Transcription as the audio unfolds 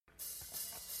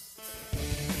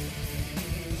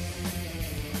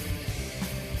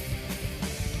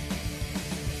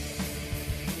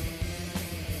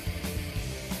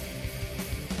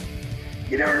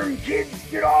Get darn kids,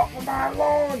 get off of my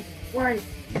lawn! Why,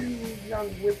 you young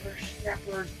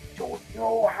whippersnappers don't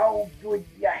know how good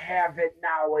you have it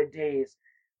nowadays.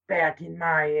 Back in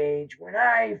my age, when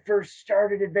I first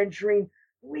started adventuring,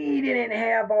 we didn't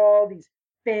have all these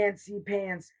fancy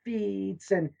pants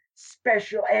feats and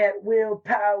special at will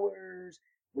powers.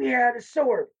 We had a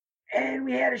sword and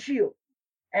we had a shield.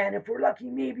 And if we're lucky,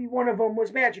 maybe one of them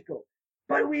was magical.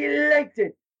 But we liked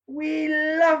it. We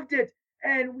loved it.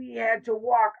 And we had to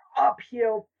walk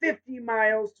uphill 50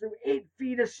 miles through 8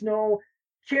 feet of snow,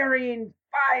 carrying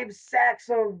 5 sacks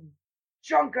of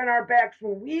junk on our backs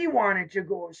when we wanted to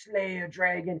go slay a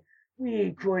dragon.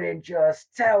 We couldn't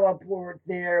just teleport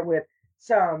there with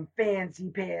some fancy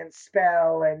pants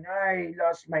spell, and I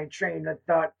lost my train of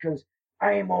thought because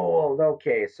I'm old.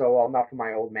 Okay, so enough of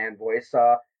my old man voice.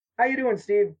 How you doing,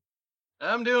 Steve?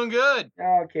 I'm doing good.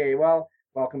 Okay, well,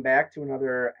 welcome back to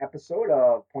another episode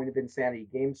of Point of Insanity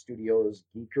Game Studios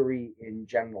Geekery in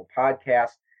General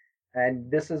podcast. And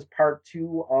this is part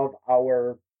 2 of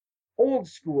our old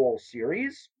school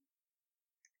series.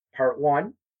 Part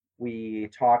 1, we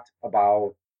talked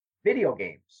about video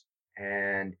games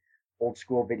and old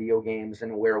school video games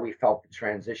and where we felt the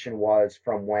transition was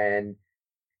from when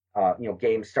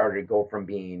games started to go from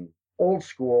being old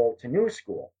school to new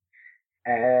school.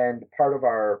 And part of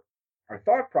our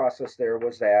thought process there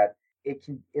was that it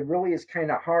really is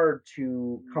kind of hard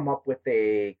to come up with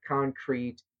a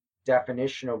concrete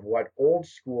definition of what old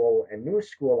school and new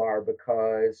school are,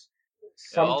 because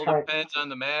It all sometimes depends on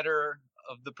the matter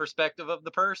of the perspective of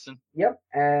the person. Yep,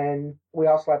 and we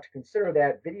also have to consider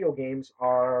that video games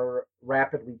are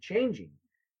rapidly changing,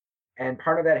 and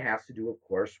part of that has to do, of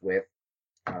course, with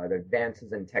the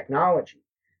advances in technology.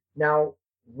 Now,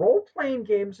 role-playing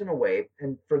games in a way,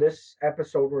 and for this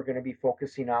episode we're going to be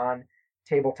focusing on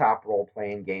tabletop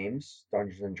role-playing games,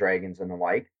 Dungeons and Dragons and the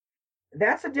like.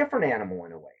 That's a different animal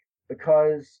in a way,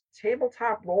 because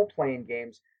tabletop role-playing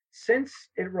games, since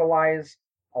it relies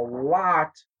a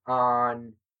lot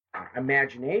on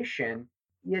imagination,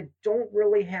 you don't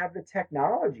really have the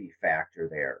technology factor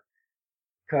there.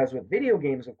 Because with video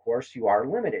games, of course, you are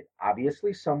limited.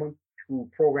 Obviously, someone who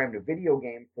programmed a video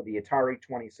game for the Atari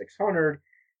 2600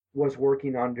 was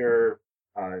working under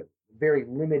very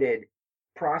limited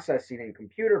processing and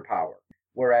computer power,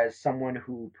 whereas someone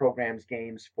who programs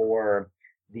games for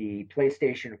the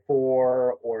PlayStation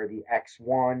 4 or the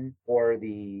X1 or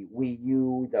the Wii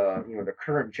U, the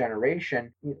current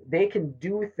generation, they can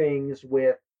do things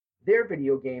with their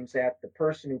video games that the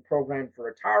person who programmed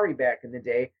for Atari back in the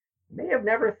day may have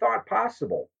never thought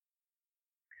possible.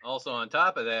 Also, on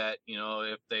top of that,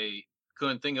 if they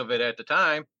couldn't think of it at the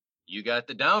time, you got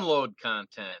the download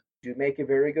content. You make a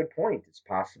very good point. It's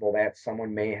possible that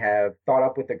someone may have thought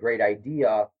up with a great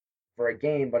idea for a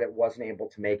game, but it wasn't able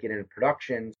to make it in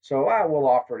production, so we'll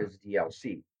offer it as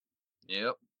DLC.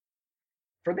 Yep.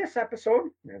 For this episode,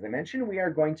 as I mentioned,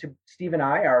 Steve and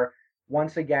I are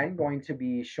once again going to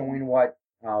be showing what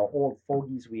old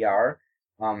fogies we are.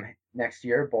 Next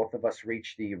year, both of us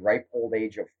reach the ripe old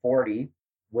age of 40,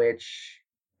 which,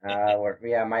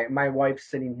 my wife's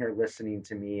sitting here listening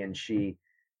to me, and she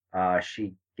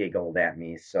giggled at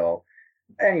me. So,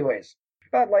 anyways,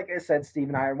 but like I said, Steve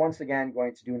and I are once again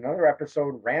going to do another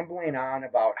episode rambling on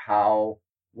about how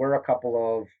we're a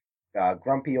couple of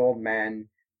grumpy old men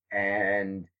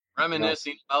and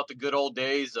reminiscing about the good old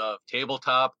days of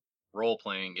tabletop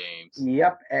role-playing games.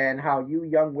 Yep, and how you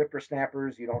young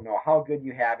whippersnappers, you don't know how good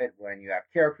you have it when you have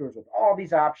characters with all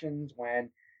these options.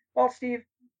 Well, Steve,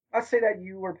 let's say that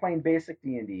you were playing basic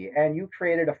D&D and you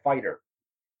created a fighter.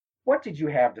 What did you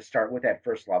have to start with at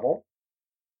first level?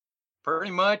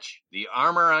 Pretty much the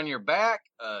armor on your back,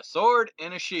 a sword,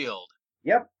 and a shield.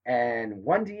 Yep, and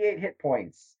 1d8 hit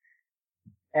points.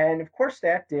 And of course,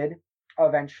 that did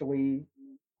eventually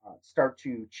start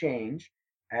to change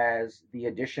as the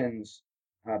editions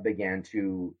began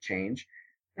to change.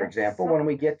 For example, when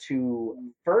we get to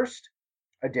first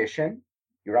edition,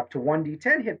 you're up to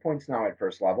 1d10 hit points now at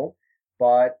first level,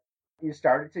 but you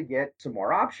started to get some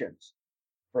more options.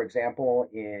 For example,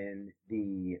 in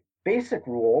the basic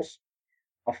rules,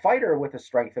 a fighter with a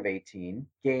strength of 18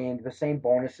 gained the same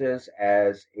bonuses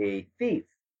as a thief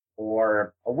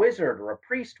or a wizard or a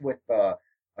priest with a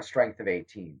strength of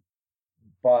 18.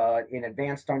 But in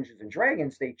Advanced Dungeons and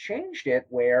Dragons, they changed it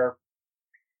where,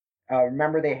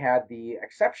 remember, they had the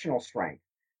exceptional strength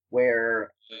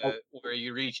where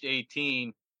you reached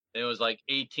 18, it was like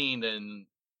 18, then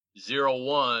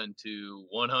 0-1 to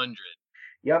 100.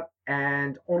 Yep,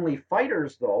 and only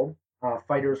fighters, though,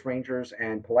 fighters, rangers,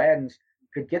 and paladins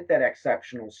could get that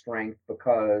exceptional strength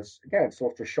because, again, it's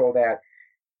supposed to show that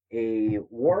a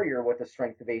warrior with a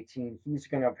strength of 18, he's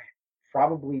going to have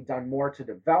probably done more to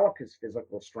develop his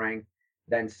physical strength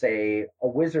than, say, a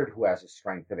wizard who has a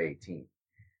strength of 18.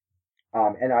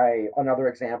 Another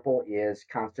example is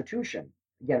Constitution.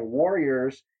 Again,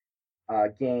 warriors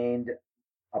gained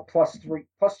a plus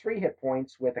three hit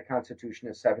points with a Constitution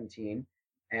of 17,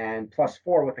 and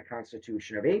 +4 with a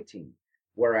Constitution of 18.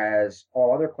 Whereas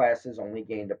all other classes only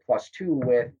gained a +2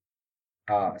 with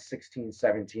 16,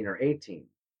 17, or 18.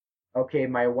 Okay,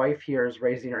 my wife here is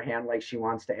raising her hand like she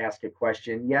wants to ask a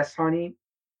question. Yes, honey?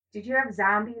 Did you have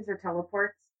zombies or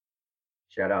teleports?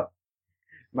 Shut up.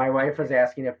 My wife was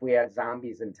asking if we had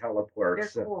zombies and They're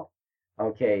teleports. cool.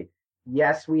 Okay.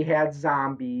 Yes, we had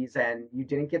zombies, and you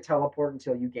didn't get teleport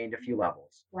until you gained a few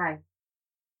levels. Why?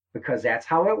 Because that's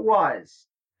how it was.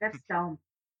 That's dumb.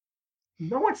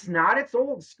 No, it's not. It's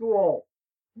old school.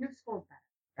 New school's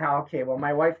better. Okay, well,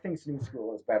 my wife thinks new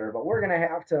school is better, but we're going to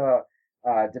have to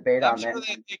debate I'm on sure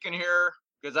that. they can hear her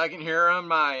because I can hear her on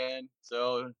my end.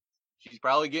 So she's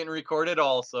probably getting recorded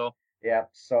also. Yep.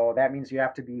 So that means you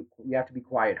have to be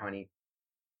quiet, honey.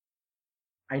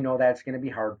 I know that's going to be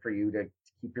hard for you to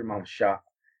keep your mouth shut.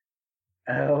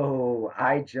 Oh,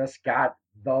 I just got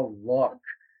the look.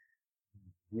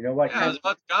 You know what? Yeah, I was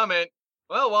about to comment.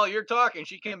 Well, while you're talking,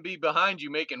 she can be behind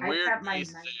you making weird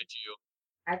faces at you.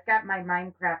 I've got my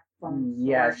Minecraft foam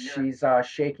Yes, sword here. she's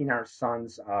shaking our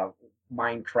son's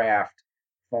Minecraft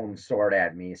foam sword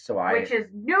at me. So Which is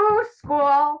new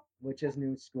school. which is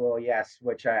new school, yes.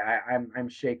 Which I'm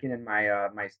shaking in my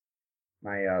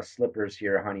my slippers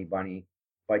here, honey bunny.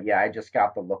 But yeah, I just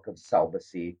got the look of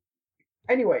celibacy.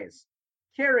 Anyways,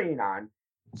 carrying on.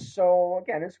 So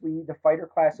again, as the fighter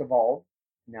class evolved,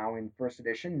 now in first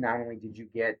edition, not only did you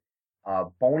get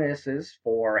bonuses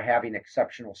for having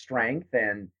exceptional strength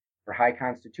and for high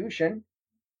constitution,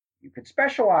 you could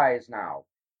specialize now.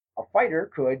 A fighter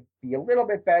could be a little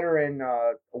bit better in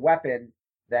a weapon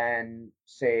than,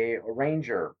 say, a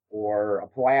ranger or a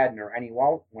paladin or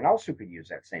anyone else who could use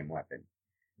that same weapon.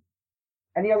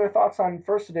 Any other thoughts on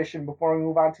first edition before we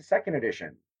move on to second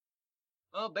edition?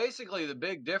 Well, basically, the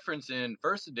big difference in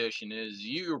first edition is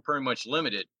you were pretty much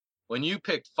limited. When you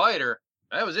picked fighter,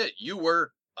 that was it. You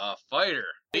were a fighter.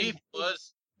 Thief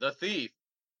was the thief.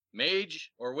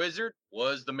 Mage or wizard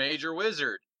was the mage or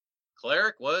wizard.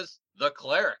 Cleric was the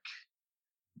cleric.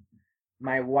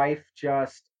 My wife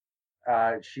just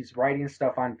she's writing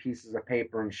stuff on pieces of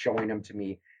paper and showing them to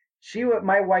me.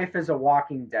 My wife is a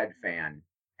Walking Dead fan,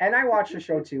 and I watch the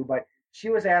show too. But she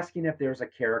was asking if there's a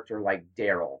character like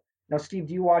Daryl. Now, Steve,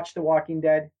 do you watch The Walking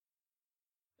Dead?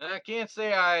 I can't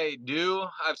say I do.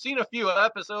 I've seen a few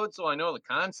episodes, so I know the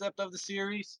concept of the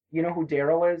series. You know who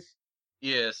Daryl is?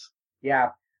 Yes. Yeah.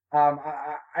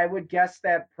 I would guess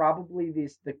that probably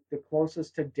the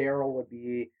closest to Daryl would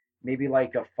be maybe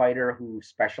like a fighter who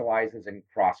specializes in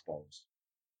crossbows.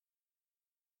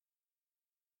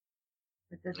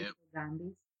 But does it kill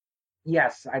zombies?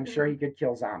 Yes, I'm sure he could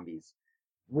kill zombies.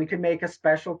 We can make a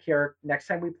special character next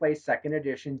time we play second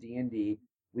edition D&D.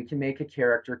 We can make a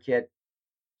character kit,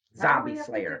 Zombie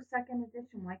Slayer. To do second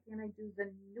edition? Why can't I do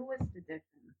the newest edition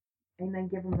and then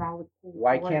give them all the cool?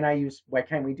 Why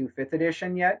can't we do fifth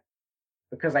edition yet?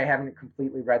 Because I haven't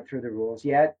completely read through the rules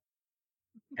yet,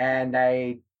 and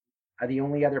the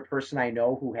only other person I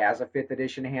know who has a fifth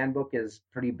edition handbook is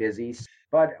pretty busy.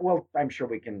 But well, I'm sure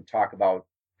we can talk about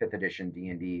fifth edition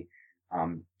D&D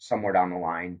somewhere down the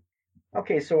line.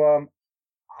 Okay, so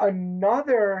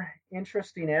another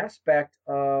interesting aspect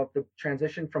of the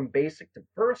transition from basic to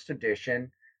first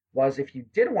edition was if you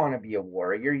did want to be a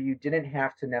warrior, you didn't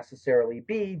have to necessarily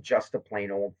be just a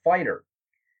plain old fighter.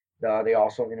 They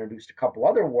also introduced a couple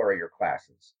other warrior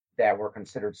classes that were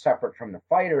considered separate from the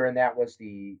fighter, and that was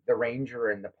the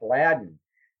ranger and the paladin.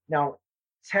 Now,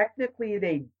 technically,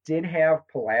 they did have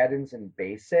paladins in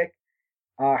basic.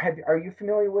 Are you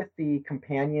familiar with the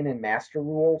companion and master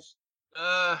rules?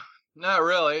 Not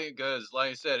really, because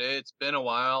like I said, it's been a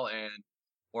while, and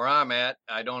where I'm at,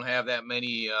 I don't have that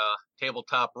many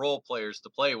tabletop role players to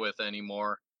play with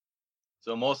anymore.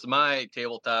 So most of my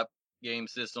tabletop game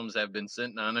systems have been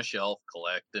sitting on a shelf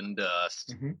collecting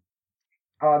dust.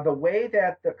 Mm-hmm. The way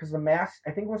that because I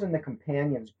think it was in the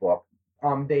companion's book,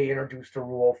 they introduced a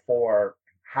rule for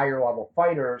higher level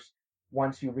fighters.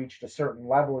 Once you reached a certain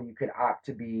level, you could opt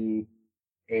to be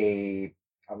a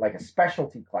like a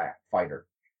specialty class fighter.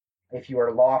 If you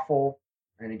are lawful,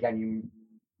 and again, you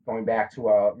going back to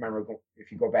remember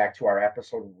if you go back to our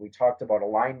episode, we talked about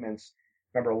alignments.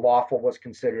 Remember, lawful was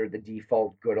considered the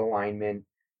default good alignment,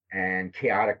 and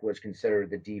chaotic was considered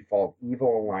the default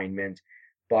evil alignment.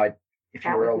 But if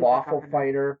you were a lawful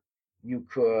fighter, you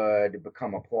could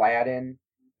become a paladin,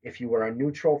 If you were a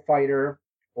neutral fighter,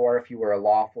 or if you were a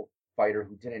lawful fighter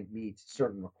who didn't meet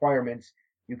certain requirements,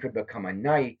 you could become a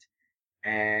knight.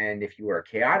 And if you were a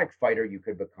chaotic fighter, you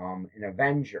could become an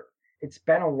avenger. It's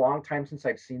been a long time since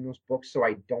I've seen those books, so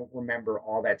I don't remember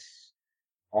all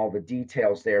the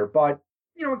details there. But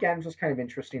again, just kind of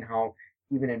interesting how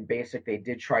even in basic they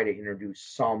did try to introduce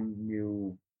some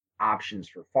new options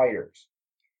for fighters.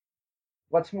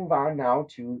 Let's move on now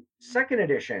to second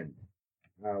edition,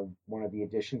 one of the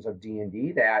editions of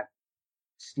D&D that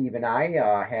Steve and I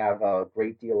have a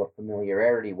great deal of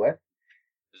familiarity with.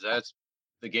 That's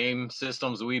the game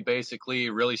systems we basically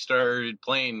really started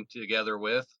playing together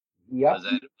with. Yep. Was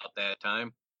that about that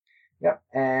time? Yep.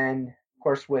 And of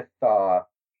course, with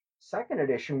second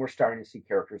edition, we're starting to see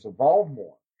characters evolve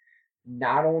more.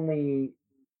 Not only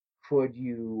did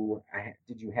you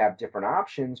have different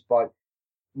options, but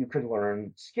you could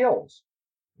learn skills,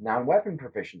 non-weapon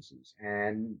proficiencies,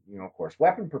 and of course,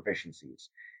 weapon proficiencies.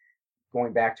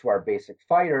 Going back to our basic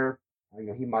fighter,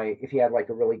 he might, if he had like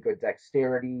a really good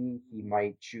dexterity, he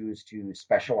might choose to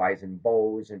specialize in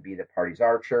bows and be the party's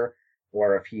archer.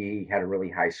 Or if he had a really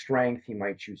high strength, he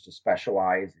might choose to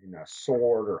specialize in a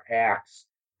sword or axe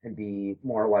and be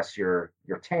more or less your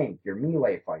tank, your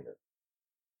melee fighter.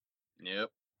 Yep.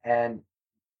 And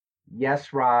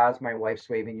yes, Roz, my wife's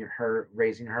raising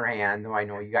her hand, though I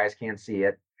know you guys can't see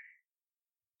it.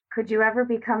 Could you ever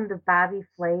become the Bobby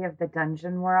Flay of the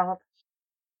dungeon world?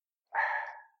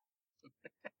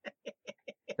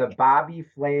 The Bobby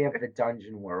Flay of the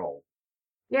dungeon world.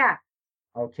 Yeah.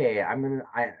 Okay,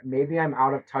 maybe I'm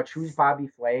out of touch. Who's Bobby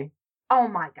Flay? Oh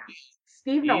my God,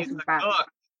 Steve knows He's who a Bobby.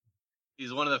 cook.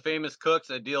 He's one of the famous cooks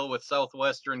that deal with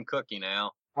Southwestern cooking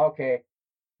now. Okay.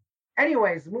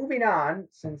 Anyways, moving on.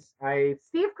 Steve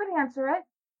could answer it.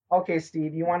 Okay,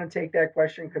 Steve, you want to take that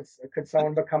question? Could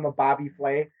someone become a Bobby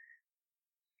Flay?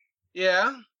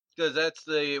 Yeah, because that's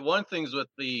the one things with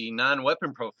the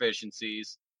non-weapon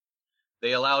proficiencies.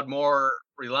 They allowed more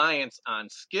reliance on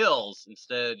skills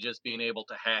instead of just being able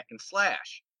to hack and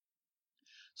slash.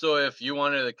 So if you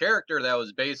wanted a character that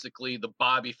was basically the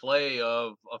Bobby Flay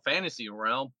of a fantasy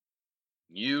realm,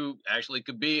 you actually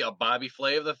could be a Bobby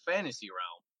Flay of the fantasy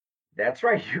realm. That's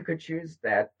right. You could choose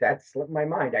that. That slipped my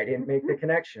mind. I didn't make the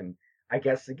connection. I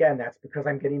guess, again, that's because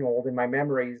I'm getting old and my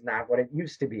memory is not what it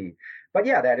used to be. But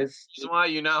yeah, that is. That's why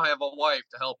you now have a wife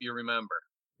to help you remember.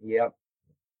 Yep.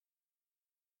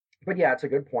 But yeah, it's a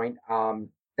good point.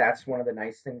 That's one of the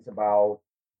nice things about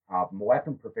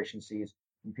weapon proficiencies.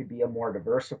 You could be a more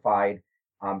diversified.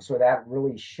 So that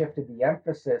really shifted the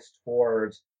emphasis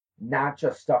towards not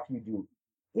just stuff you do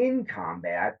in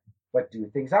combat, but do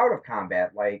things out of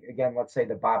combat. Like again, let's say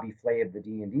the Bobby Flay of the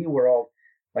D&D world.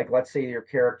 Like let's say your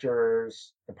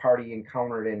characters, the party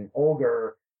encountered an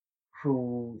ogre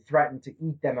who threatened to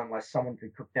eat them unless someone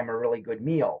could cook them a really good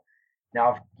meal.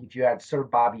 Now, if you had Sir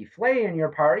Bobby Flay in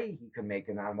your party, he could make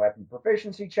a non-weapon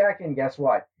proficiency check, and guess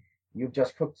what? You've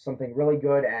just cooked something really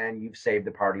good, and you've saved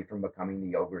the party from becoming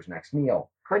the ogre's next meal.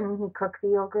 Couldn't he cook the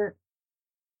yogurt?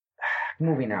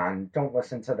 Moving on. Don't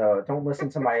listen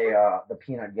to my the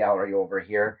peanut gallery over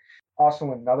here.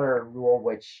 Also, another rule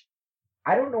which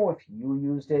I don't know if you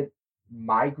used it.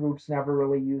 My groups never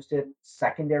really used it.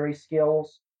 Secondary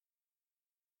skills.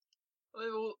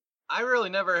 Well, I really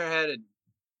never had a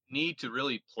need to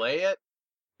really play it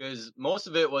because most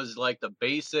of it was like the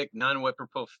basic non-weapon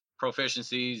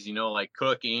proficiencies, like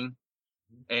cooking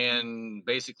and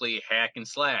basically hack and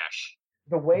slash.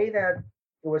 The way that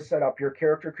it was set up, your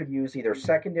character could use either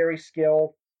secondary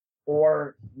skill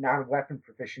or non-weapon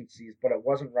proficiencies, but it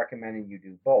wasn't recommending you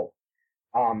do both.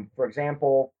 For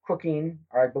example, cooking,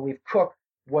 or I believe cook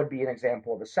would be an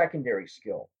example of a secondary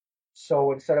skill.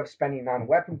 So instead of spending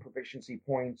non-weapon proficiency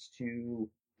points to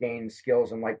gain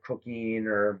skills in like cooking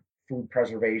or food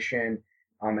preservation,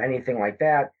 anything like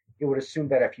that, it would assume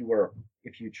that if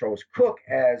you chose cook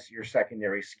as your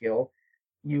secondary skill,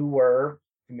 you were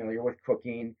familiar with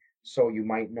cooking, so you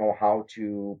might know how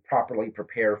to properly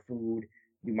prepare food.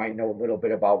 You might know a little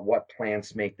bit about what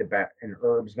plants make the best and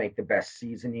herbs make the best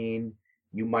seasoning.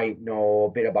 You might know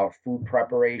a bit about food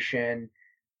preparation.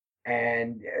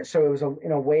 And so it was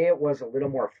in a way it was a little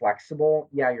more flexible.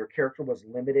 Yeah, your character was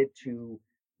limited to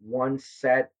one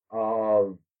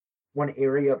one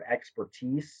area of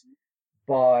expertise,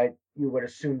 but you would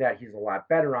assume that he's a lot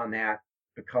better on that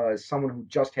because someone who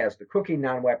just has the cooking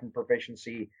non-weapon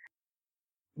proficiency,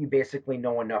 you basically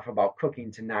know enough about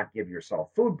cooking to not give yourself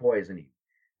food poisoning.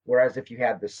 Whereas if you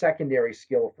had the secondary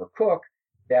skill for cook,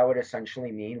 that would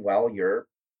essentially mean, well,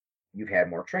 you've had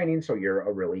more training, so you're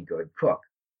a really good cook.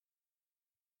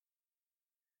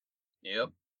 Yep.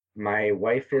 My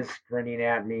wife is grinning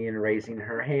at me and raising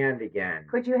her hand again.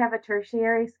 Could you have a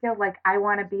tertiary skill? Like, I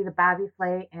want to be the Bobby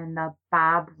Flay and the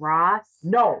Bob Ross?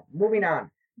 No, moving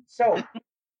on. So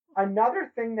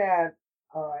another thing that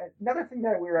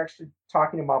we were actually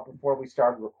talking about before we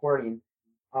started recording,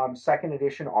 second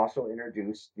edition also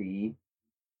introduced the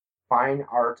fine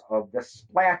art of the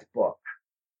splat book.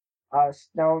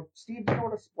 Now, Steve, do you know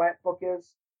what a splat book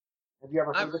is? Have you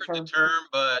ever I've heard the heard the term? term,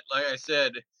 but like I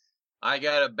said, I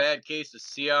got a bad case of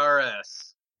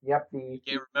CRS. Yep,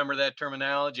 Can't remember that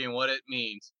terminology and what it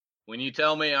means. When you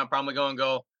tell me, I'm probably going to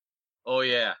go, oh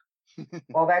yeah.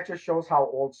 well, that just shows how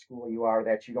old school you are,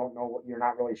 that you don't know you're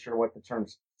not really sure what the term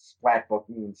splat book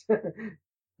means.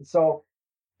 So,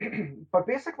 but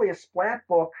basically a splat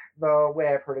book, the way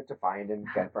I've heard it defined, and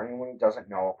again, for anyone who doesn't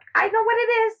know, I know what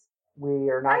it is. we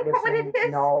are I not know what listening. it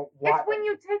is. No, what? It's when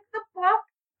you take the book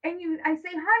and I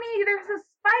say, honey, there's a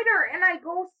spider, and I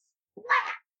go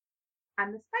splat.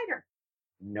 I'm the spider.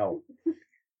 No.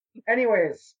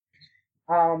 Anyways,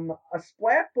 a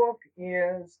splat book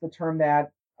is the term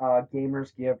that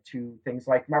gamers give to things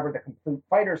like, remember, the Complete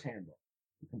Fighter's Handbook,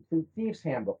 the Complete Thieves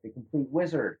Handbook, the Complete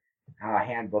Wizard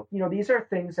Handbook. You know, these are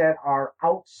things that are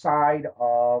outside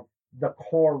of the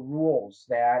core rules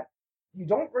that you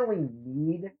don't really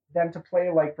need them to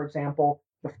play. Like, for example,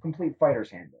 the Complete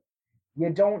Fighter's Handbook. You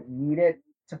don't need it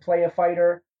to play a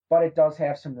fighter, but it does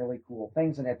have some really cool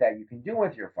things in it that you can do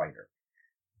with your fighter.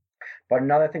 But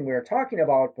another thing we were talking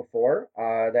about before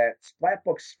that Splat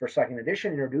Books for second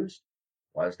edition introduced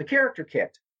was the character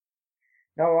kit.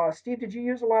 Now, Steve, did you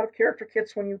use a lot of character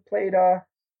kits when you played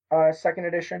second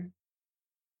edition?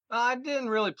 I didn't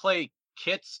really play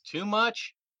kits too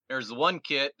much. There's one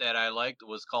kit that I liked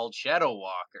was called Shadow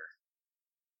Walker,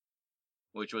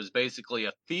 which was basically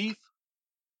a thief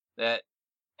that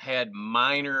had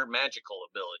minor magical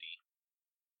ability.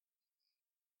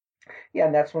 Yeah,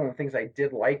 and that's one of the things I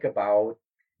did like about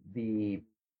the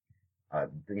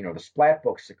the Splat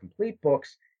Books, the complete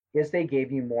books, is they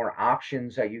gave you more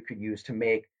options that you could use to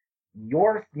make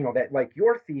your that, like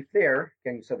your thief there.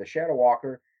 Again, you said the Shadow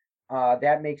Walker.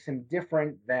 That makes him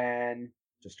different than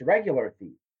just a regular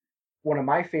thief. One of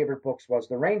my favorite books was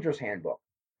the Ranger's Handbook.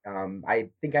 I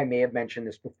think I may have mentioned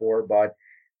this before, but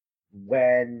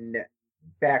when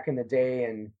back in the day,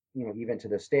 and even to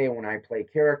this day, when I play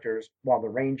characters, while the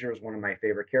Ranger is one of my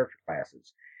favorite character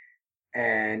classes,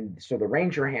 and so the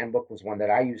Ranger Handbook was one that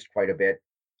I used quite a bit.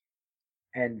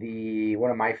 And the one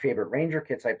of my favorite Ranger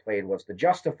kits I played was the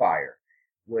Justifier,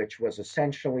 which was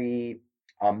essentially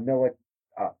a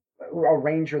a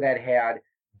Ranger that had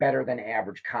better than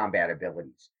average combat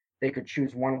abilities. They could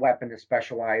choose one weapon to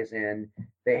specialize in.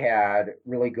 They had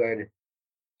really good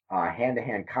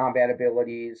hand-to-hand combat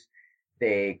abilities.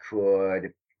 They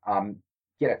could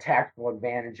get a tactical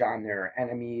advantage on their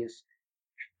enemies,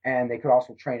 and they could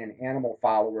also train an animal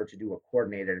follower to do a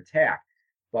coordinated attack.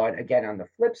 But again, on the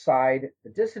flip side, the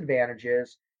disadvantage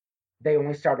is they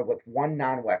only started with one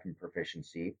non-weapon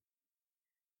proficiency,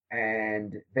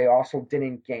 and they also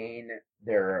didn't gain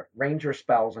their ranger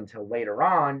spells until later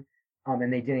on,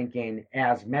 and they didn't gain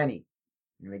as many.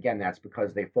 And again, that's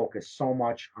because they focus so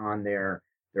much on their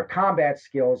combat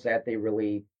skills that they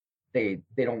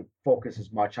don't focus as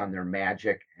much on their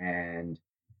magic and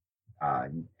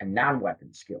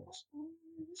non-weapon skills.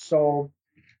 So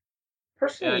Yeah, I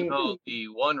personally, know the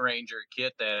one Ranger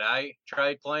kit that I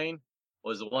tried playing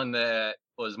was the one that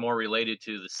was more related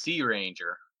to the Sea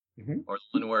Ranger, mhm, or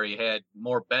the one where he had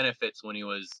more benefits when he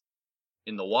was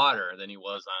in the water than he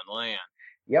was on land.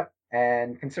 yep.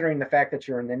 And considering the fact that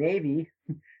you're in the Navy,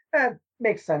 that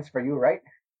makes sense for you, right?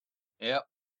 Yep.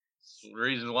 That's the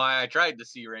reason why I tried the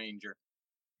Sea Ranger.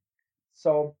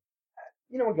 So,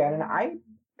 again, and I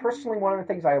personally, one of the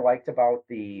things I liked about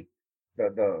the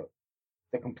the,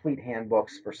 the complete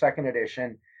handbooks for second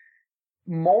edition,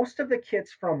 most of the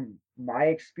kits from my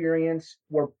experience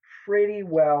were pretty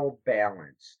well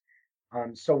balanced.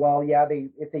 So while yeah,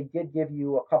 if they did give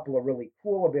you a couple of really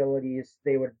cool abilities,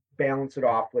 they would balance it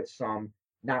off with some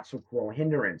not so cool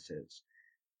hindrances.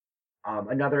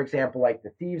 Another example, like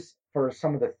the thieves, for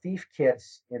some of the thief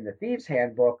kits in the thieves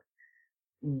handbook,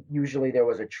 usually there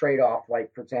was a trade-off.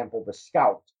 Like for example, the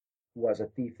scout was a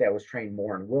thief that was trained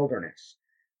more in wilderness.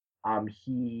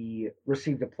 He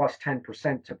received a plus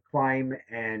 10% to climb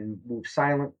and move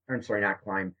silent, or sorry, not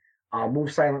climb,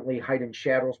 move silently, hide in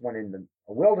shadows when in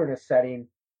a wilderness setting.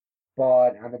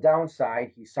 But on the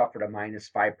downside, he suffered a minus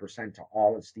 5% to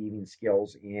all his thieving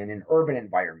skills in an urban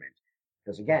environment.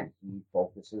 Because again, he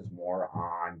focuses more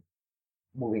on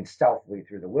moving stealthily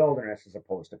through the wilderness as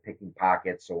opposed to picking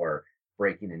pockets or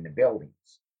breaking into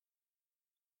buildings.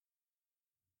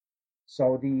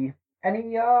 So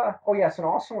oh yes, and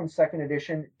also in second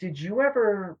edition, did you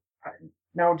ever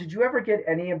get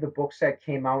any of the books that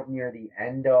came out near the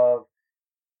end of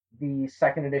the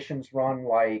second edition's run,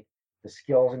 like the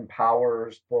Skills and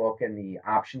Powers book and the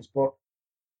Options book?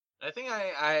 I think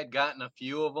I had gotten a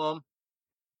few of them.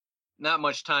 Not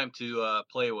much time to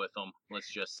play with them,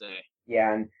 let's just say.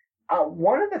 Yeah, and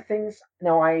one of the things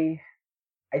now I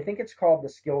think it's called the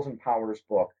Skills and Powers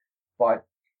book, but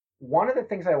one of the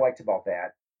things I liked about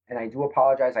that, and I do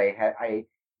apologize, I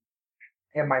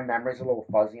and my memory's a little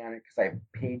fuzzy on it because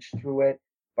I paged through it,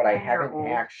 but I And you're haven't old.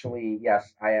 actually.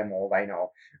 Yes, I am old. I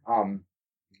know. Um,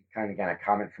 kind of gonna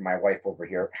comment from my wife over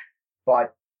here,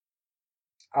 but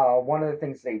one of the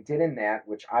things they did in that,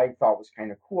 which I thought was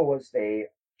kind of cool, was they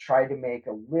tried to make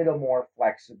a little more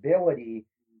flexibility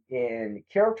in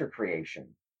character creation.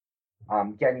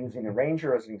 Again, using the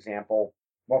Ranger as an example.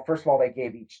 Well, first of all, they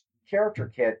gave each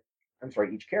character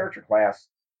class,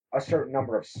 a certain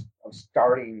number of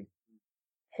starting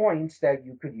points that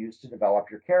you could use to develop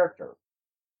your character.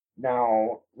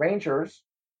 Now, Rangers,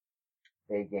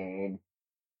 they gain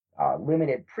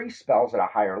limited pre-spells at a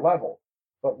higher level.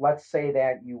 But let's say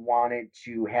that you wanted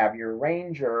to have your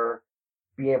Ranger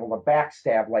be able to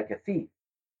backstab like a thief.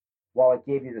 Well, it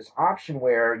gave you this option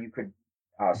where you could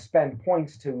spend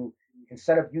points to,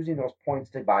 instead of using those points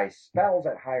to buy spells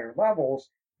at higher levels,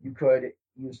 you could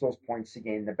use those points to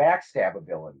gain the backstab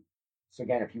ability. So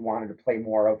again, if you wanted to play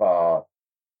more of a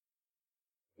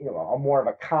more of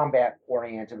a combat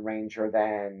oriented ranger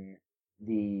than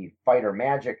the fighter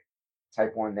magic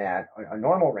type one that a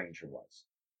normal ranger was.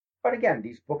 But again,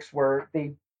 these books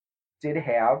they did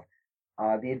have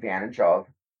the advantage of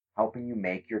helping you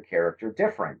make your character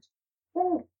different.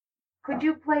 Ooh, Uh, could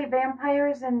you play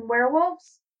vampires and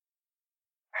werewolves?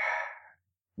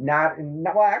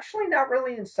 well, actually, not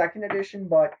really in second edition,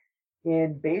 but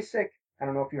in basic. I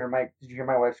don't know if you heard did you hear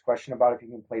my wife's question about if you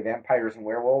can play vampires and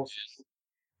werewolves? Yes, I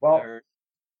Well, heard.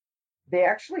 they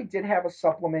actually did have a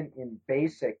supplement in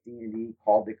basic D&D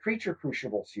called the Creature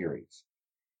Crucible series.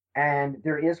 And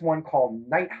there is one called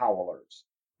Night Howlers,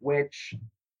 which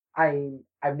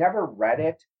I've never read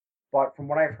it, but from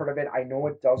what I've heard of it, I know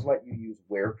it does let you use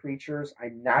were creatures.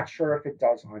 I'm not sure if it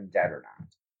does undead or not.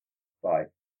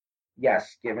 But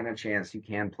yes, given a chance, you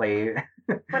can play.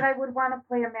 But I would want to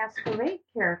play a masquerade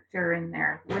character in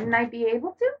there. Wouldn't I be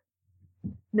able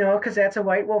to? No, because that's a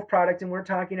White Wolf product, and we're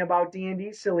talking about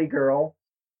D&D, silly girl.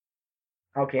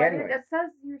 Okay, But anyway, it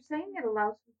says you're saying it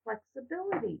allows for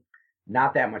flexibility.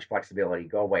 not that much flexibility.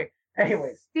 Go away.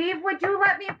 Anyways, Steve, would you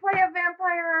let me play a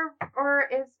vampire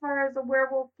or as far as a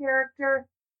werewolf character?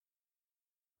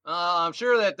 I'm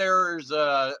sure that there's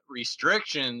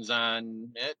restrictions on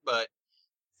it, but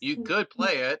you could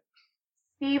play it.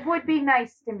 Steve would be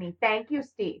nice to me. Thank you,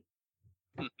 Steve.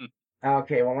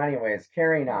 okay, well, anyways,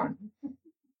 carrying on.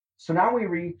 So now we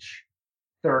reach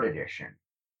third edition.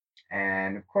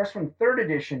 And of course, when third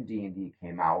edition D&D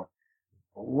came out,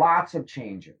 lots of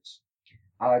changes.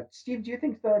 Steve, do you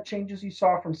think the changes you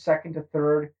saw from second to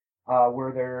third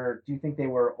do you think they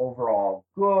were overall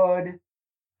good,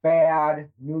 bad,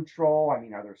 neutral? I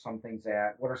mean, what are some things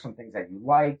that you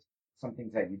liked, some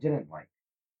things that you didn't like?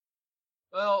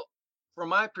 Well, from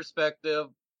my perspective,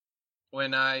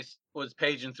 when I was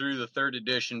paging through the third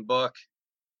edition book,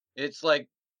 it's like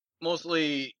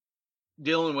mostly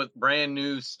dealing with brand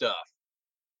new stuff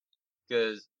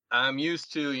because I'm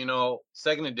used to,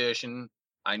 second edition.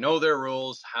 I know their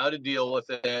rules, how to deal with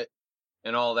it,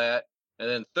 and all that. And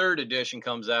then third edition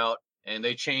comes out and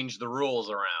they change the rules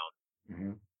around.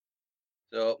 Mm-hmm.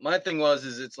 So my thing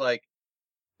is it's like,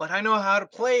 but I know how to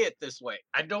play it this way.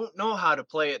 I don't know how to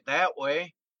play it that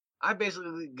way. I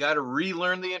basically got to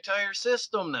relearn the entire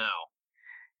system now.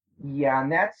 Yeah,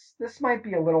 and this might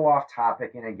be a little off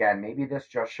topic, and again, maybe this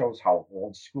just shows how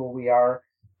old school we are.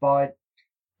 But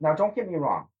now, don't get me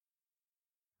wrong.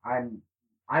 I'm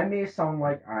I may sound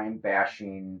like I'm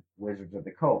bashing Wizards of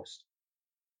the Coast.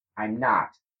 I'm not.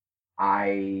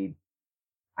 I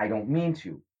I don't mean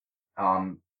to.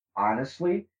 Um,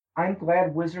 honestly, I'm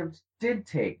glad Wizards did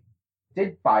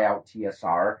buy out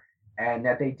TSR and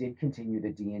that they did continue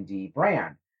the D&D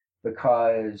brand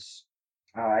because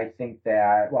I think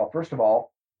that, well, first of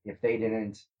all, if they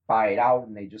didn't buy it out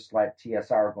and they just let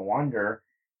TSR go under,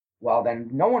 well, then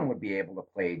no one would be able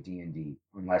to play D&D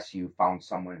unless you found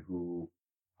someone who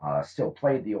still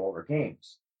played the older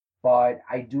games. But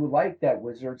I do like that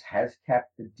Wizards has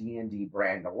kept the D&D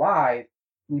brand alive,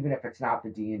 even if it's not the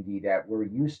D&D that we're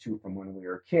used to from when we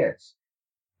were kids.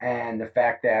 And the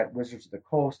fact that Wizards of the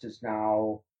Coast is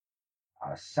now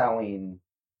selling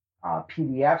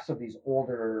PDFs of these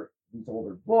older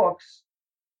books,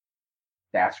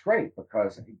 that's great,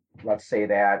 because let's say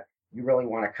that you really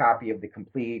want a copy of the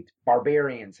complete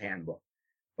Barbarian's Handbook,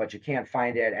 but you can't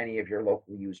find it at any of your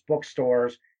local used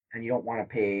bookstores, and you don't want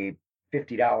to pay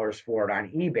 $50 for it on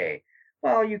eBay.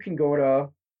 Well, you can go to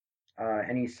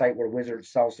any site where Wizards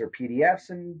sells their PDFs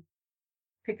and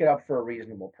pick it up for a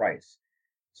reasonable price.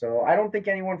 So I don't think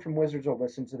anyone from Wizards will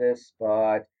listen to this,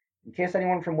 but in case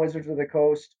anyone from Wizards of the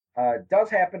Coast does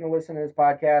happen to listen to this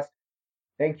podcast,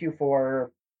 thank you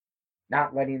for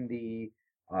not letting the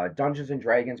Dungeons and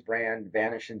Dragons brand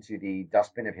vanish into the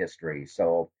dustbin of history.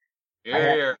 So,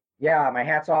 yeah, my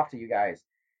hat's off to you guys.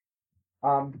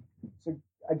 So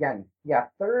again, yeah,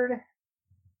 third.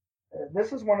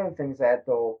 This is one of the things that,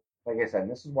 though, like I said,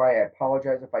 and this is why I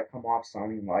apologize if I come off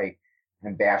sounding like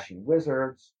I'm bashing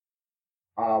Wizards.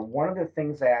 One of the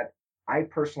things that I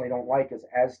personally don't like is,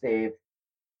 as they've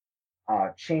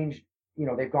changed,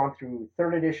 they've gone through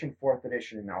third edition, fourth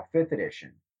edition, and now fifth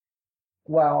edition.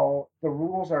 Well, the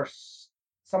rules are,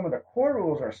 some of the core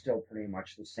rules are still pretty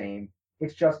much the same.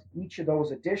 It's just each of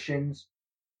those editions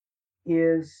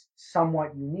is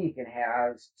somewhat unique and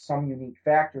has some unique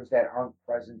factors that aren't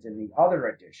present in the other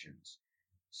editions.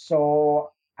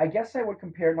 So I guess I would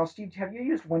compare. Now, Steve, have you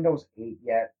used Windows 8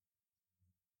 yet?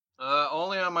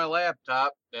 Only on my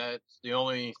laptop. That's the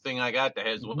only thing I got that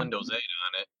has Windows 8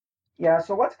 on it. Yeah,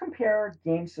 so let's compare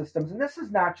game systems. And this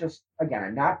is not just, again,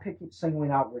 I'm not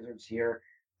singling out Wizards here,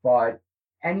 but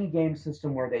any game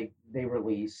system where they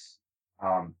release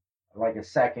like a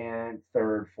second,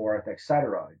 third, fourth,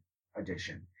 etc.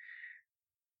 edition.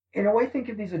 In a way, think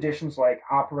of these editions like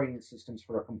operating systems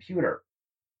for a computer.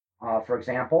 For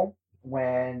example,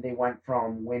 when they went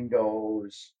from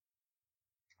Windows,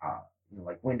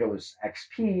 like Windows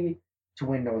XP to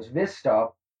Windows Vista,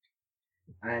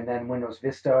 and then Windows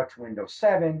Vista to Windows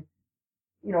 7,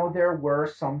 there were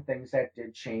some things that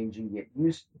did change and you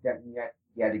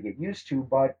had to get used to.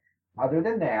 But other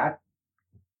than that,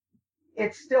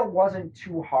 it still wasn't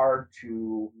too hard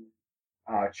to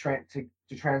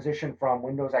transition from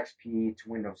Windows XP to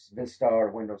Windows Vista,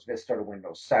 or Windows Vista to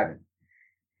Windows 7.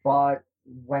 But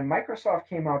when Microsoft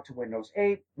came out to Windows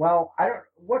 8, well,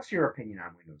 what's your opinion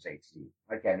on Windows 8, Steve?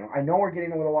 Like, I know we're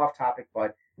getting a little off topic,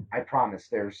 but I promise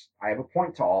I have a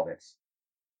point to all this.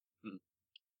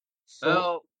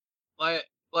 So, well,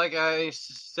 like I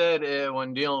said,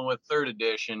 when dealing with third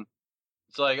edition,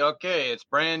 it's like, okay, it's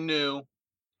brand new.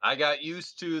 I got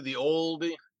used to the old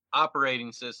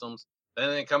operating systems. Then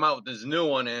they come out with this new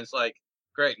one, and it's like,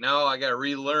 great, now I got to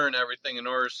relearn everything in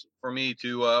order for me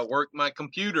to work my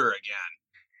computer again.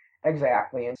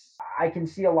 Exactly. And I can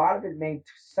see a lot of it made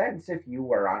sense if you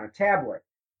were on a tablet.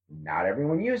 Not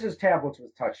everyone uses tablets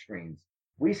with touchscreens.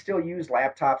 We still use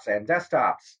laptops and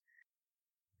desktops.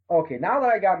 Okay, now that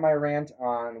I got my rant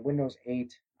on Windows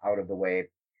 8 out of the way,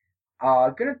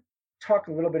 I'm going to talk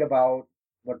a little bit about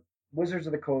what Wizards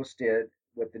of the Coast did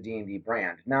with the D&D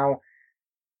brand. Now,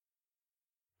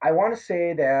 I want to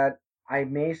say that I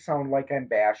may sound like I'm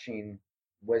bashing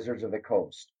Wizards of the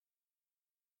Coast.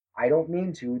 I don't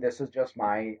mean to. This is just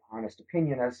my honest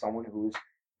opinion as someone who's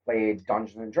played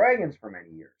Dungeons and Dragons for many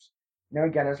years. Now,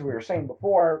 again, as we were saying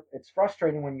before, it's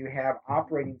frustrating when you have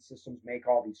operating systems make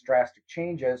all these drastic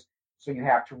changes, so you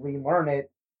have to relearn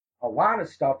a lot of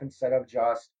stuff instead of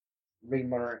just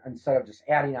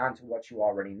adding on to what you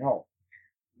already know.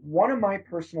 One of my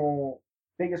personal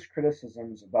biggest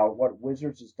criticisms about what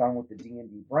Wizards has done with the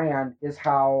D&D brand is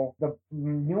how the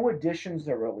new editions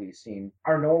they're releasing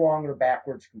are no longer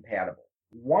backwards compatible.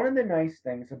 One of the nice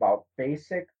things about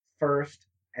basic, first,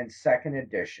 and second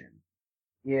edition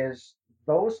is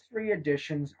those three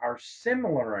editions are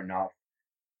similar enough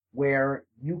where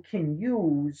you can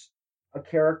use a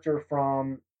character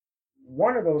from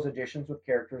one of those editions with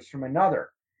characters from another.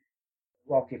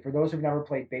 Well, okay, for those who've never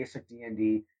played basic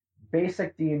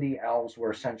D&D elves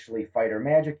were essentially fighter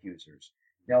magic users.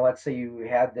 Now, let's say you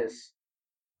had this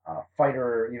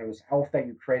fighter, this elf that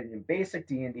you created in basic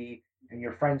D&D, and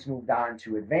your friends moved on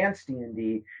to advanced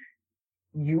D&D.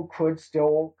 You could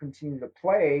still continue to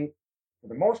play. For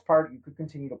the most part, you could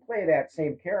continue to play that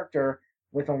same character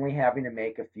with only having to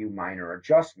make a few minor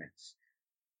adjustments.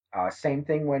 Same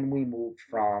thing when we moved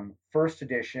from first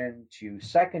edition to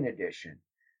second edition.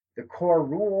 The core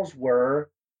rules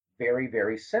were very,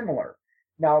 very similar.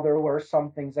 Now, there were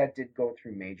some things that did go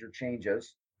through major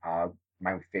changes.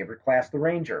 My favorite class, the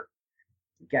Ranger.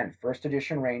 Again, first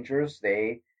edition Rangers,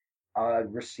 they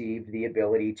received the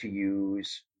ability to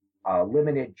use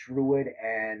limited druid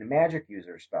and magic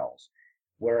user spells,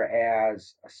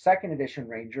 whereas a second edition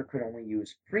Ranger could only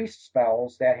use priest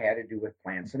spells that had to do with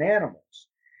plants and animals.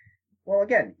 Well,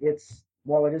 again,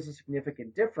 while it is a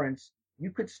significant difference, you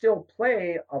could still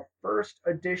play a first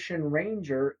edition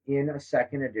Ranger in a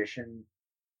second edition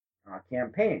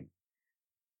campaign.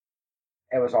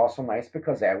 It was also nice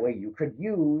because that way you could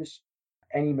use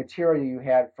any material you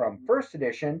had from first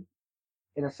edition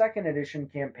in a second edition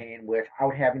campaign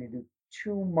without having to do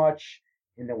too much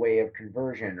in the way of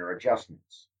conversion or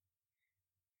adjustments.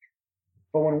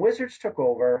 But when Wizards took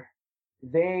over,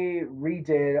 they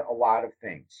redid a lot of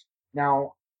things.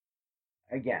 Now,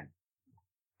 again,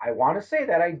 I want to say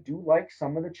that I do like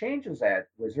some of the changes that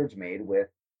Wizards made with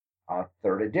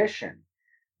third edition.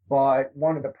 But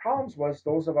one of the problems was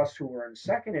those of us who were in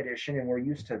second edition and were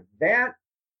used to that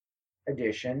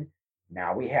edition,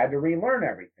 now we had to relearn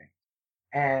everything.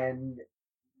 And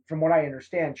from what I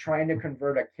understand, trying to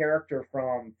convert a character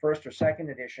from first or second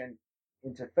edition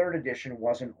into third edition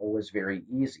wasn't always very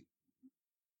easy.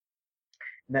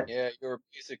 Yeah, you were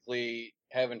basically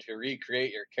having to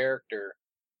recreate your character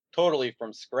totally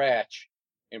from scratch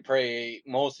and pray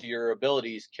most of your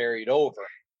abilities carried over.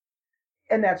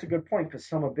 And that's a good point because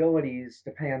some abilities,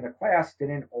 depending on the class,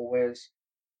 didn't always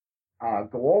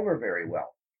go over very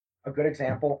well. A good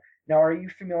example. Now, are you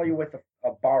familiar with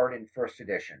a bard in first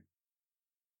edition?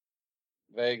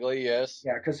 Vaguely, yes.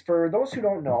 Yeah, because for those who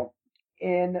don't know,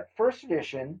 in first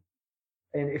edition,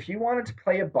 and if you wanted to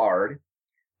play a bard,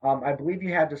 I believe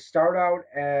you had to start out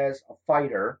as a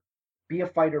fighter, be a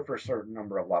fighter for a certain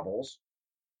number of levels,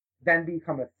 then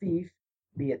become a thief,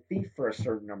 be a thief for a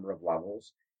certain number of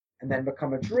levels, and then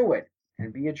become a druid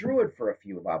and be a druid for a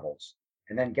few levels.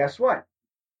 And then guess what?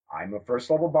 I'm a first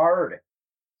level bard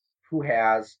who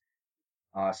has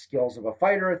skills of a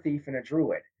fighter, a thief, and a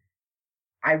druid.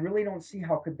 I really don't see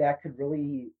how that could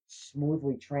really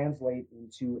smoothly translate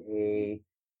into a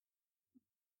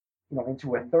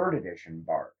third edition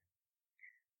bard.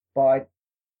 But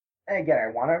again,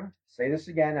 I want to say this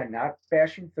again. I'm not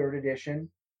bashing third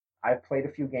edition. I've played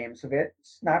a few games of it.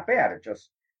 It's not bad.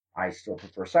 I still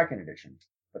prefer second edition,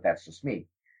 but that's just me.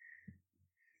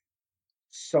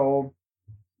 So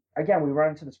again, we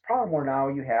run into this problem where now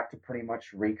you have to pretty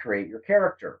much recreate your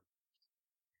character.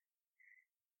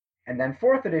 And then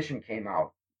fourth edition came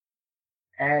out,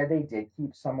 and they did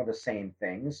keep some of the same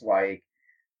things, like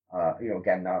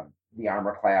again, the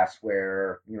armor class,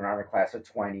 where an armor class of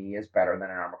 20 is better than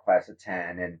an armor class of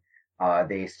 10, and I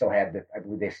believe they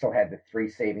still had the 3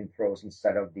 saving throws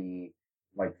instead of the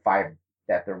 5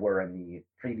 that there were in the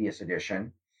previous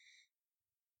edition.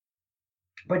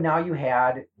 But now you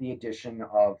had the addition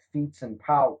of feats and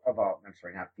powers.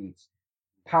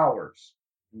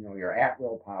 Your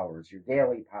at-will powers, your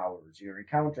daily powers, your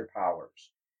encounter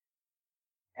powers.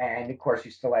 And of course,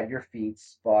 you still had your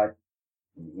feats, but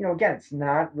again, it's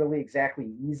not really exactly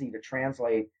easy to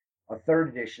translate a third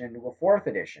edition into a fourth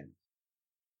edition.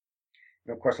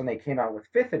 And of course, when they came out with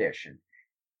fifth edition,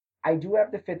 I do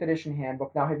have the fifth edition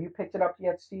handbook. Now, have you picked it up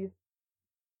yet, Steve?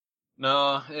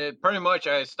 No, pretty much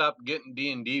I stopped getting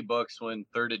D&D books when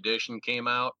third edition came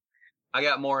out. I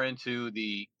got more into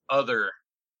the other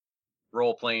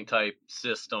role-playing type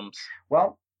systems.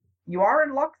 Well, you are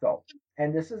in luck, though.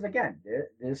 And this is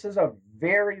a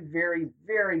very, very,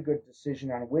 very good decision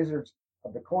on Wizards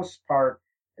of the Coast part,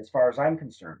 as far as I'm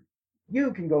concerned.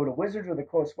 You can go to Wizards of the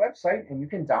Coast website and you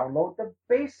can download the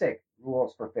basic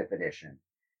rules for 5th edition.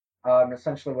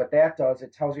 Essentially, what that does,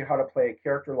 it tells you how to play a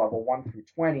character level 1 through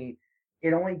 20.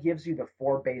 It only gives you the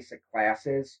 4 basic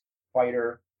classes: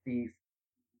 fighter, thief,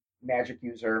 magic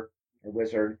user, or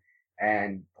wizard,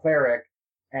 and cleric,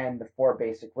 and the 4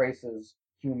 basic races: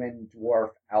 human,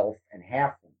 dwarf, elf, and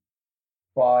halfling.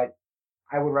 But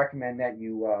I would recommend that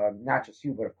you, not just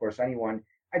you, but of course anyone,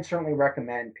 I'd certainly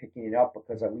recommend picking it up,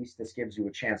 because at least this gives you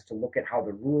a chance to look at how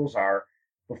the rules are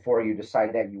before you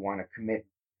decide that you want to commit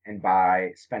and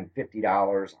spend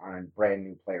 $50 on a brand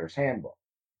new player's handbook.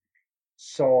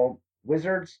 So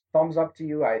Wizards, thumbs up to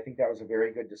you. I think that was a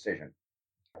very good decision.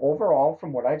 Overall,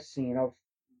 from what I've seen of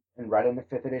and read in the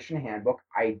 5th edition handbook,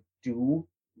 I do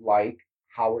like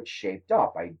how it's shaped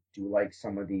up. I do like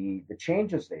some of the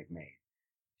changes they've made.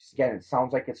 Again, it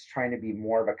sounds like it's trying to be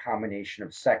more of a combination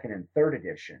of second and third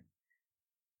edition.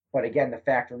 But again, the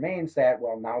fact remains that,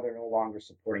 well, now they're no longer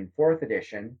supporting fourth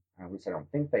edition. At least I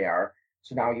don't think they are.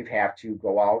 So now you have to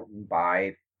go out and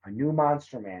buy a new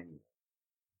monster manual,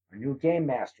 a new game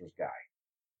master's guide,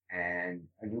 and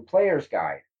a new player's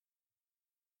guide.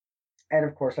 And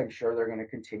of course, I'm sure they're going to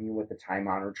continue with the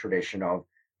time-honored tradition of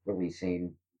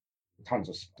releasing tons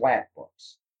of splat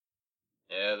books.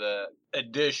 Yeah, the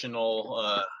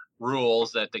additional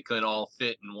rules that they couldn't all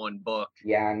fit in one book.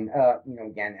 Yeah, and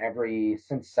again,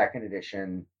 since second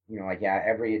edition,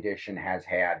 every edition has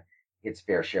had its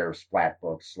fair share of splat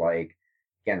books. Like,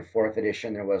 Again, fourth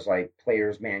edition, there was like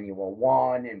Player's Manual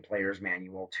 1 and Player's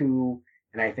Manual 2,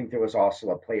 and I think there was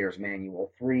also a Player's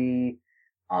Manual 3.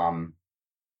 Um,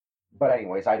 but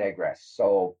anyways, I digress.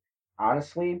 So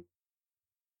honestly,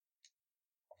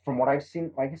 from what I've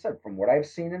seen, like I said, from what I've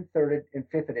seen in third and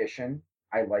fifth edition,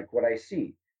 I like what I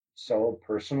see. So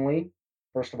personally,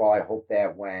 first of all, I hope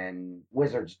that when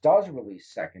Wizards does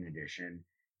release second edition,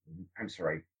 I'm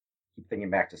sorry, keep thinking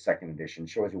back to second edition,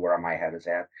 shows you where my head is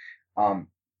at. Um,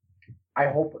 I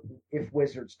hope if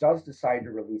Wizards does decide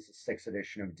to release a sixth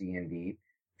edition of D&D,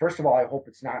 first of all, I hope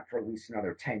it's not for at least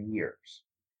another 10 years.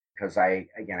 Because I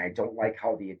don't like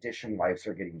how the edition lives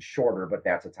are getting shorter, but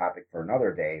that's a topic for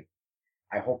another day.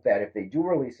 I hope that if they do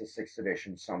release a sixth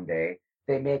edition someday,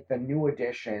 they make the new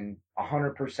edition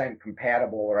 100%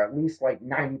 compatible, or at least like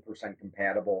 90%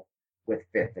 compatible with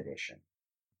fifth edition.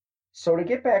 So to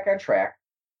get back on track,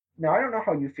 now I don't know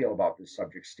how you feel about this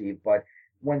subject, Steve, but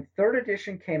when third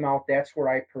edition came out, that's where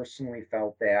I personally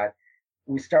felt that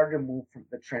we started to move from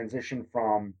the transition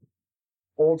from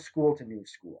old school to new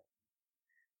school.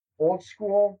 Old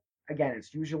school, again,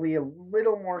 it's usually a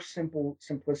little more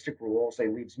simplistic rules.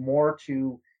 It leaves more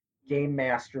to game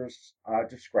masters'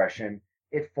 discretion.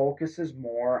 It focuses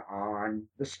more on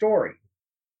the story.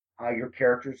 Your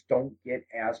characters don't get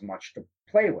as much to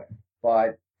play with.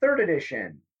 But third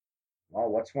edition, well,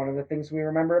 what's one of the things we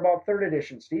remember about third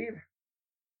edition, Steve?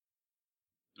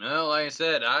 Well, like I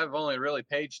said, I've only really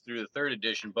paged through the third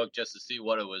edition book just to see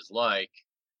what it was like.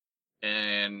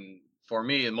 And for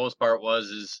me, the most part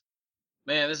is,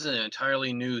 man, this is an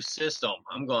entirely new system.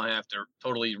 I'm going to have to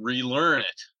totally relearn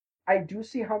it. I do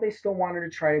see how they still wanted to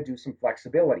try to do some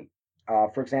flexibility.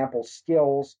 For example,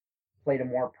 skills played a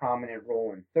more prominent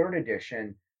role in third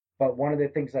edition, but one of the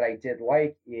things that I did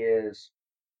like is,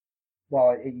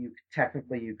 well, you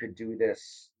could do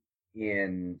this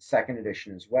in second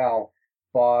edition as well.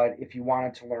 But if you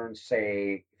wanted to learn,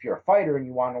 say, if you're a fighter and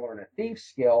you want to learn a thief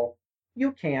skill,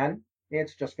 you can.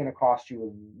 It's just going to cost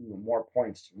you more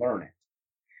points to learn it.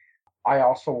 I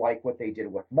also like what they did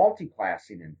with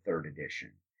multi-classing in third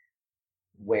edition,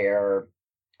 where,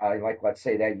 like, let's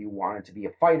say that you wanted to be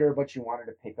a fighter, but you wanted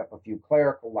to pick up a few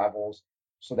clerical levels,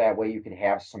 so that way you could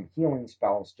have some healing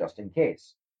spells just in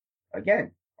case. Again,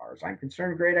 as far as I'm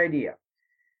concerned, great idea.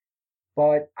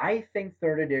 But I think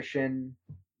third edition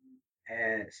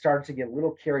started to get a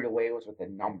little carried away with the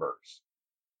numbers.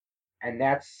 And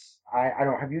that's, I don't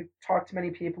know, have you talked to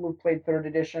many people who've played third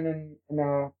edition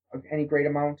in any great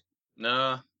amount?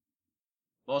 No,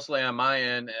 mostly on my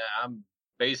end, I'm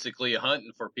basically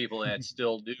hunting for people that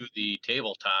still do the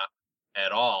tabletop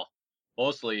at all.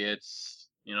 Mostly it's,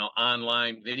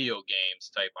 online video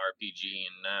games type RPG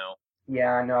and now.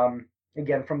 Yeah, and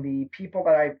again, from the people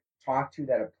that I've talked to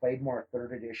that have played more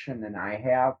third edition than I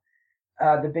have,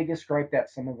 the biggest gripe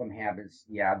that some of them have is,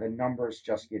 yeah, the numbers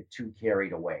just get too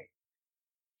carried away.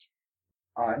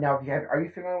 Now, are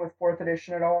you familiar with fourth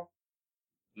edition at all?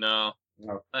 No.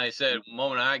 No. Like I said, the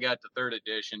moment I got to third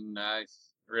edition, I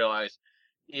realized,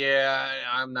 yeah,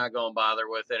 I'm not going to bother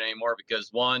with it anymore because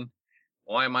one,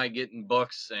 why am I getting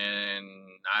books and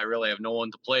I really have no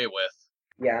one to play with?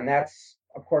 Yeah, and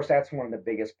of course, that's one of the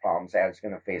biggest problems that is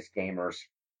going to face gamers.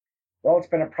 Well, it's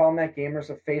been a problem that gamers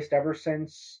have faced ever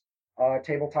since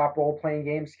tabletop role playing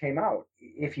games came out.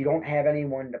 If you don't have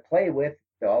anyone to play with,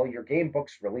 well, your game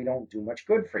books really don't do much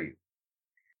good for you.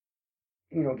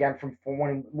 Again, from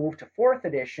when we moved to fourth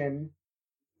edition,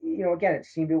 again, it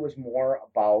seemed it was more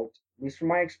about, at least from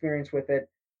my experience with it,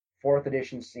 fourth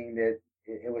edition seemed it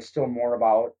was still more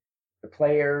about the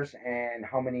players and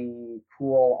how many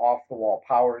cool off the wall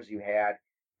powers you had,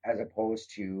 as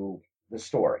opposed to the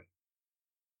story.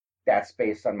 That's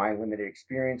based on my limited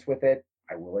experience with it.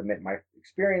 I will admit my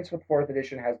experience with fourth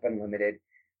edition has been limited,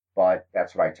 but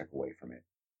that's what I took away from it.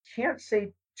 Can't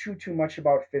say too much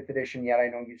about fifth edition yet. I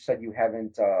know you said you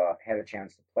haven't had a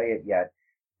chance to play it yet,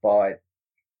 but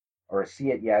or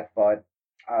see it yet. But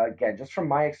again, just from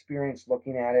my experience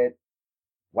looking at it,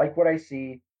 like what I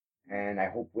see, and I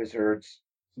hope Wizards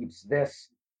keeps this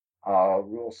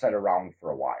rule set around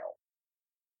for a while.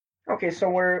 Okay, so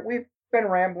we've been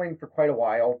rambling for quite a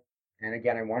while, and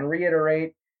again, I want to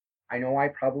reiterate. I know I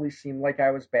probably seemed like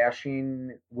I was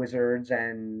bashing Wizards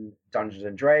and Dungeons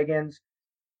and Dragons.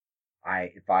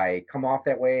 If I come off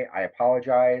that way, I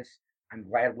apologize. I'm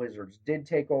glad Wizards did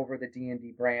take over the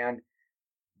D&D brand.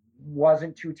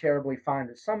 Wasn't too terribly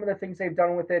fond of some of the things they've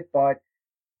done with it, but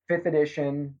fifth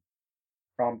edition,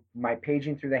 from my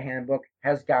paging through the handbook,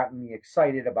 has gotten me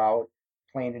excited about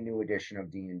playing a new edition of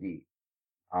D&D.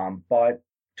 But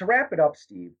to wrap it up,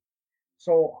 Steve,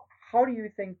 so how do you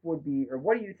think would be, or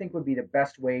what do you think would be the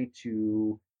best way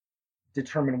to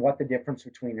determine what the difference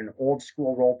between an old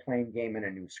school role-playing game and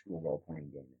a new school role-playing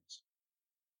game is?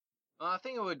 I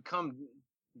think it would come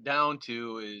down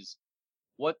to is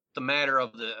what the matter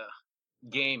of the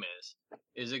game is.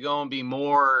 Is it going to be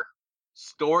more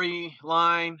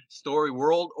storyline, story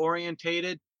world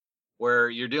orientated, where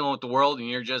you're dealing with the world and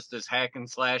you're just this hack and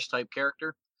slash type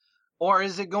character? Or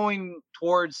is it going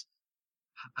towards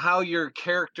how your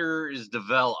character is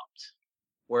developed,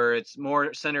 where it's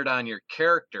more centered on your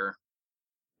character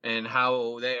and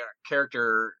how their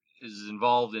character is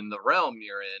involved in the realm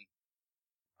you're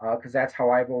in? Because that's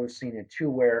how I've always seen it too.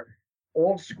 Where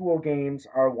old school games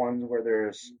are ones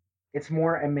where it's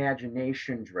more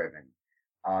imagination driven.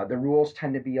 The rules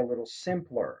tend to be a little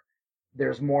simpler.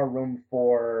 There's more room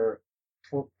for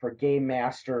game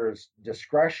masters'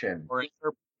 discretion.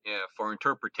 For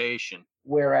interpretation.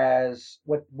 Whereas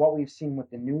what we've seen with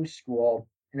the new school,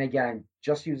 and again, I'm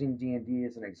just using D&D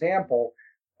as an example,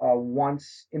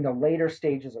 once in the later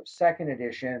stages of second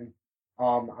edition,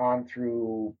 on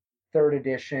through third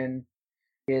edition,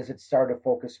 is it started to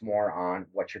focus more on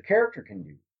what your character can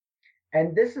do.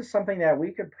 And this is something that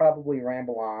we could probably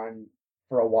ramble on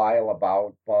for a while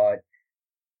about, but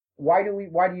why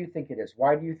do you think it is?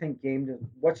 Why do you think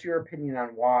what's your opinion on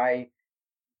why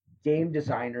game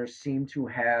designers seem to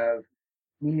have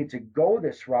needed to go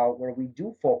this route where we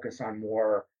do focus on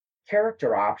more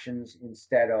character options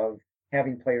instead of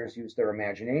having players use their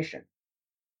imagination?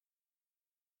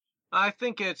 I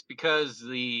think it's because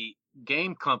the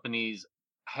game companies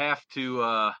have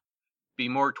to be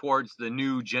more towards the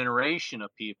new generation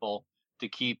of people to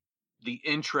keep the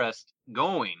interest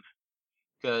going,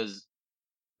 because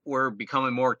we're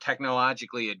becoming more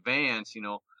technologically advanced.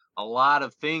 A lot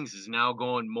of things is now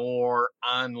going more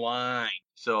online.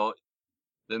 So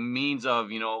the means of,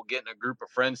 getting a group of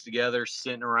friends together,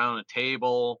 sitting around a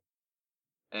table,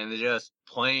 and just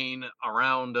playing a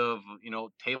round of,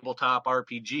 tabletop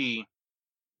RPG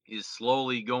is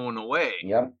slowly going away.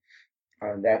 Yep,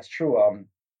 that's true.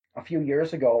 A few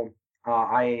years ago,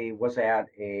 I was at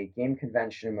a game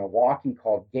convention in Milwaukee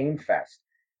called Game Fest.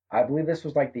 I believe this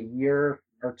was like the year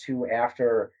or two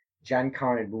after Gen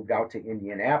Con had moved out to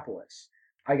Indianapolis.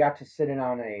 I got to sit in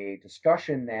on a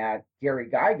discussion that Gary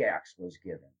Gygax was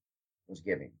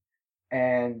giving.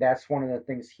 And that's one of the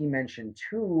things he mentioned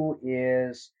too,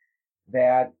 is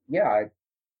that, yeah,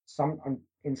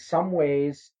 in some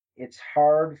ways it's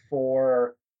hard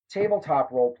for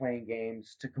tabletop role playing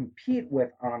games to compete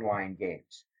with online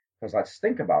games. Because let's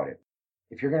think about it.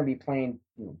 If you're going to be playing,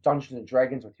 Dungeons and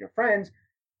Dragons with your friends,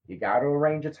 you got to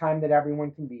arrange a time that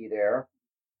everyone can be there.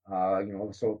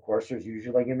 So of course there's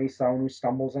usually going to be someone who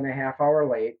stumbles in a half hour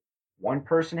late. One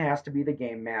person has to be the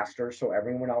game master so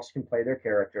everyone else can play their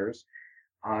characters.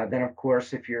 Then, of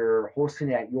course, if you're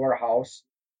hosting at your house,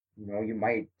 you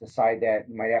might decide that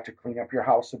you might have to clean up your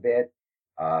house a bit.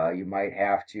 You might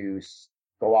have to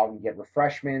go out and get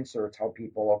refreshments or tell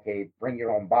people, okay, bring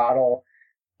your own bottle.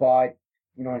 But,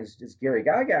 as Gary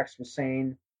Gygax was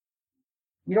saying,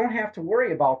 you don't have to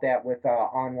worry about that with an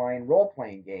online role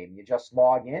playing game. You just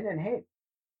log in and hey,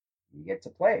 you get to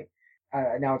play.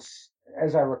 Now,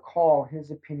 as I recall,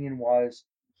 his opinion was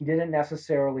he didn't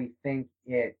necessarily think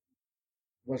it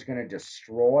was going to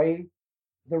destroy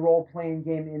the role playing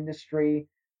game industry,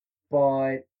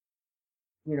 but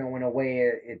in a way,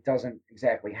 it doesn't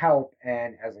exactly help.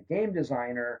 And as a game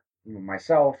designer,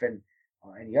 myself and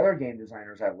any other game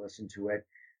designers that listen to it,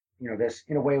 this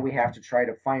in a way we have to try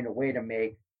to find a way to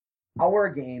make our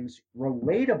games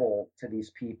relatable to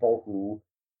these people who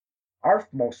are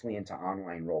mostly into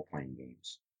online role playing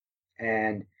games.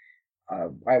 And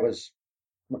I was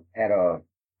at a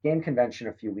game convention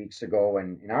a few weeks ago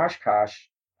in Oshkosh.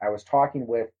 I was talking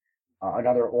with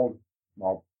another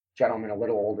gentleman a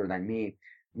little older than me.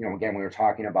 Again, we were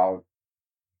talking about,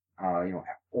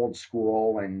 old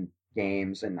school and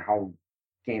games and how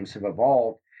games have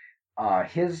evolved.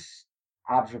 His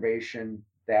observation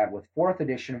that with fourth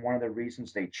edition, one of the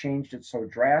reasons they changed it so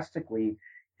drastically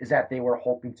is that they were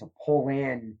hoping to pull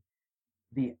in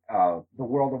the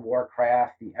World of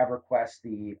Warcraft, the EverQuest,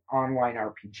 the online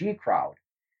RPG crowd.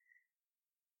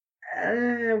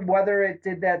 Whether it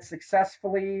did that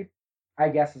successfully, I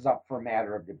guess, is up for a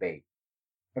matter of debate.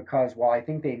 Because while I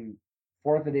think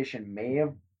fourth edition may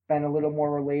have been a little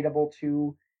more relatable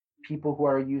to people who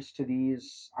are used to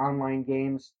these online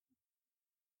games,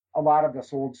 a lot of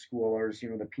us old schoolers,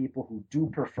 the people who do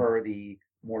prefer the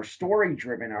more story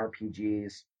driven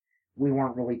RPGs, we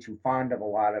weren't really too fond of a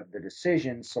lot of the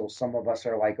decisions. So some of us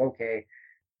are like, okay,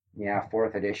 yeah,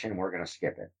 fourth edition, we're going to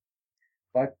skip it.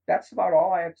 But that's about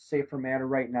all I have to say for matter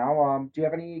right now. Do you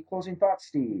have any closing thoughts,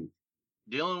 Steve?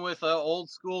 dealing with old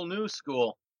school, new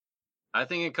school. I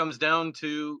think it comes down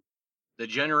to the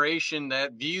generation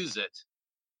that views it.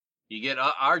 You get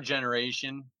our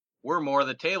generation, we're more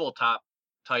the tabletop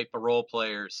type of role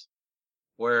players,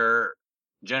 where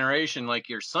generation like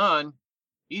your son,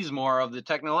 he's more of the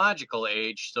technological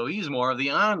age, so he's more of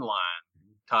the online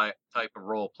type of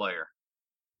role player.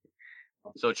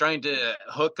 So trying to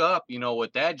hook up,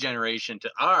 with that generation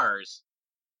to ours,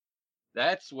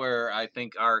 that's where I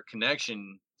think our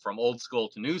connection from old school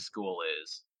to new school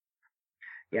is.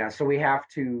 Yeah, so we have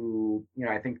to,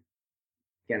 I think,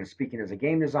 again, speaking as a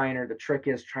game designer, the trick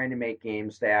is trying to make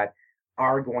games that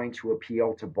are going to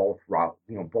appeal to both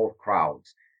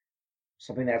crowds.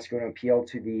 Something that's going to appeal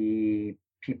to the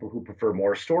people who prefer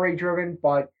more story driven,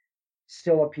 but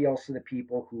still appeals to the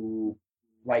people who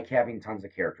like having tons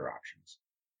of character options.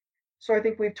 So I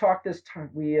think we have talked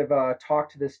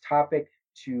to this topic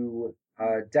to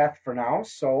death for now.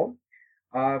 So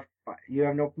you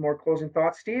have no more closing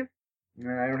thoughts, Steve?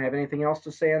 I don't have anything else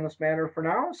to say on this matter for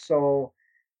now. So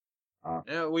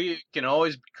yeah, we can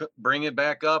always bring it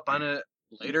back up on a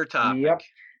later topic. Yep.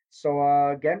 So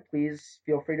again, please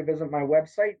feel free to visit my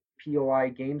website,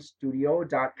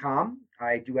 poigamestudio.com.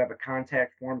 I do have a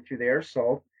contact form through there.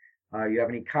 So you have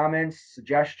any comments,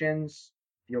 suggestions,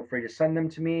 feel free to send them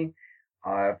to me.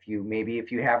 If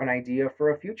you have an idea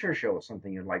for a future show,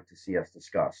 something you'd like to see us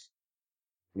discuss,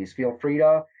 please feel free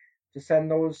to send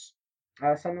those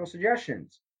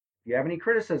suggestions. If you have any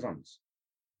criticisms,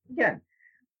 again,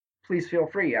 please feel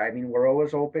free. I mean, we're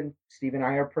always open. Steve and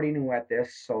I are pretty new at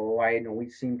this, so I know we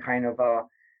seem kind of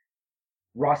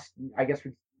rust. I guess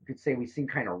we could say we seem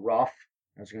kind of rough.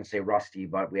 I was going to say rusty,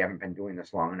 but we haven't been doing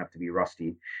this long enough to be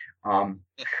rusty.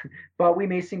 But we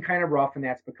may seem kind of rough, and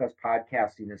that's because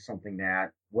podcasting is something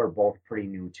that we're both pretty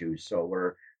new to. So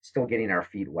we're still getting our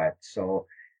feet wet. So,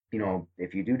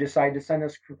 if you do decide to send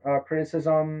us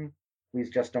criticism, please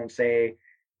just don't say,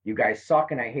 you guys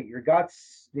suck and I hate your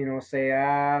guts. Say,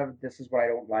 this is what I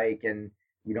don't like, and,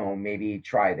 maybe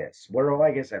try this.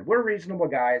 Like I said, we're reasonable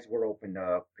guys. We're open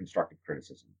to constructive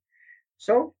criticism.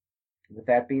 So, with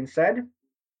that being said,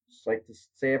 just like to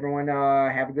say, everyone,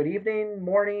 have a good evening,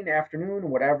 morning, afternoon,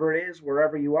 whatever it is,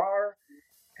 wherever you are,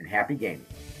 and happy gaming.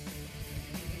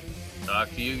 Talk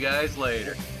to you guys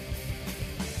later.